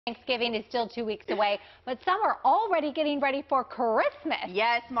Thanksgiving is still 2 weeks away, but some are already getting ready for Christmas.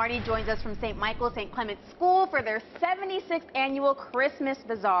 Yes, Marty joins us from St. Michael St. Clement School for their 76th annual Christmas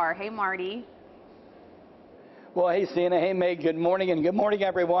Bazaar. Hey, Marty. Well, hey, Sienna. Hey, Meg. Good morning, and good morning,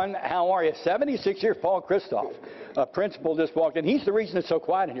 everyone. How are you? 76-year Paul Christoph, a principal, just walked in. He's the reason it's so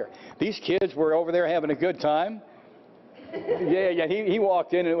quiet in here. These kids were over there having a good time. Yeah, he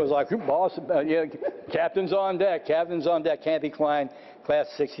walked in, and it was like, boss, yeah, captain's on deck, captain's on deck. Kathy Klein, class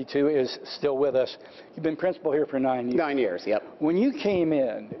 62, is still with us. You've been principal here for 9 years. 9 years, yep. When you came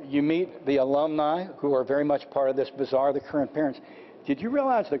in, you meet the alumni who are very much part of this bazaar, the current parents. Did you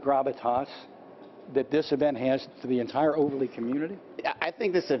realize the gravitas that this event has to the entire Overly community? I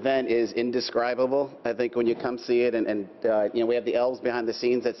think this event is indescribable. I think when you come see it, and you know, we have the elves behind the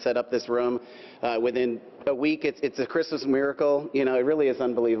scenes that set up this room. Within a week, it's a Christmas miracle. You know, it really is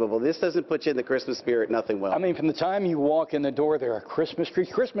unbelievable. This doesn't put you in the Christmas spirit, nothing will. I mean, from the time you walk in the door, there are Christmas trees.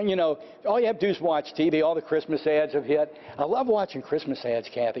 Christmas, you know, all you have to do is watch TV. All the Christmas ads have hit. I love watching Christmas ads,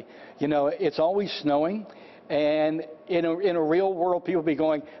 Kathy. You know, it's always snowing. And in a real world, people be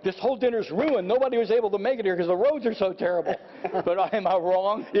going, this whole dinner's ruined. Nobody was able to make it here because the roads are so terrible. But am I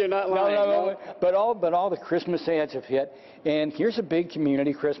wrong? You're not lying. No. But all the Christmas ads have hit. And here's a big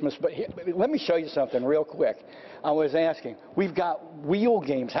community Christmas. But let me show you something real quick. I was asking, we've got wheel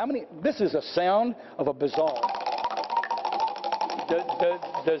games. How many? This is a sound of a bazaar.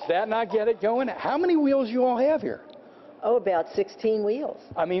 Does that not get it going? How many wheels you all have here? Oh, about 16 wheels.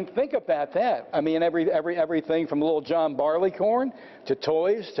 I mean, think about that. I mean, everything from little John Barleycorn to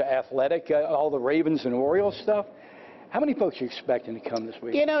toys to athletic, all the Ravens and Orioles stuff. How many folks are you expecting to come this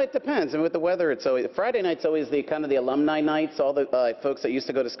week? You know, it depends. And with the weather, it's always Friday night's always the kind of the alumni nights. All the folks that used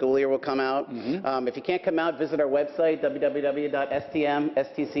to go to school here will come out. If you can't come out, visit our website,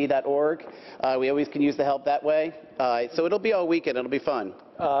 www.stmstc.org. We always can use the help that way. So it'll be all weekend. It'll be fun.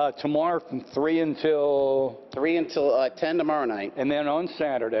 Tomorrow from 3 until 10 tomorrow night. And then on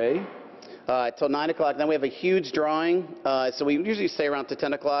Saturday till 9 o'clock. Then we have a huge drawing. So we usually stay around to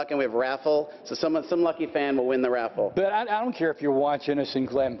 10 o'clock, and we have a raffle. So some lucky fan will win the raffle. But I don't care if you're watching us in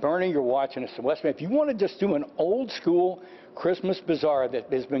Glen Burnie, you're watching us in West Bay. If you want to just do an old school Christmas bazaar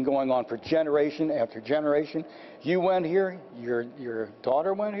that has been going on for generation after generation, you went here, your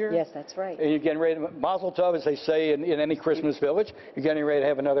daughter went here? Yes, that's right. And you're getting ready to, Mazel Tov, as they say in any Christmas village, you're getting ready to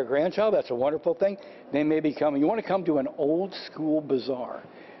have another grandchild. That's a wonderful thing. They may be coming. You want to come to an old school bazaar.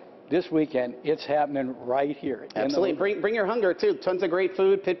 This weekend, it's happening right here. Absolutely. Bring your hunger, too. Tons of great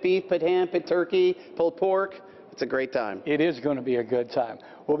food, pit beef, pit ham, pit turkey, pulled pork. It's a great time. It is going to be a good time.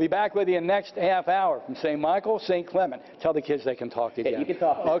 We'll be back with you next half hour from St. Michael, St. Clement. Tell the kids they can talk to you. Yeah, you can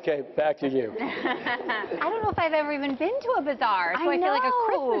talk. Okay, back to you. I don't know if I've ever even been to a bazaar, so I feel like a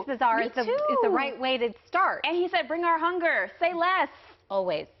Christmas bazaar is the right way to start. And he said, bring our hunger. Say less.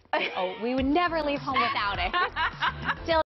 Always. Oh, we would never leave home without it. Still.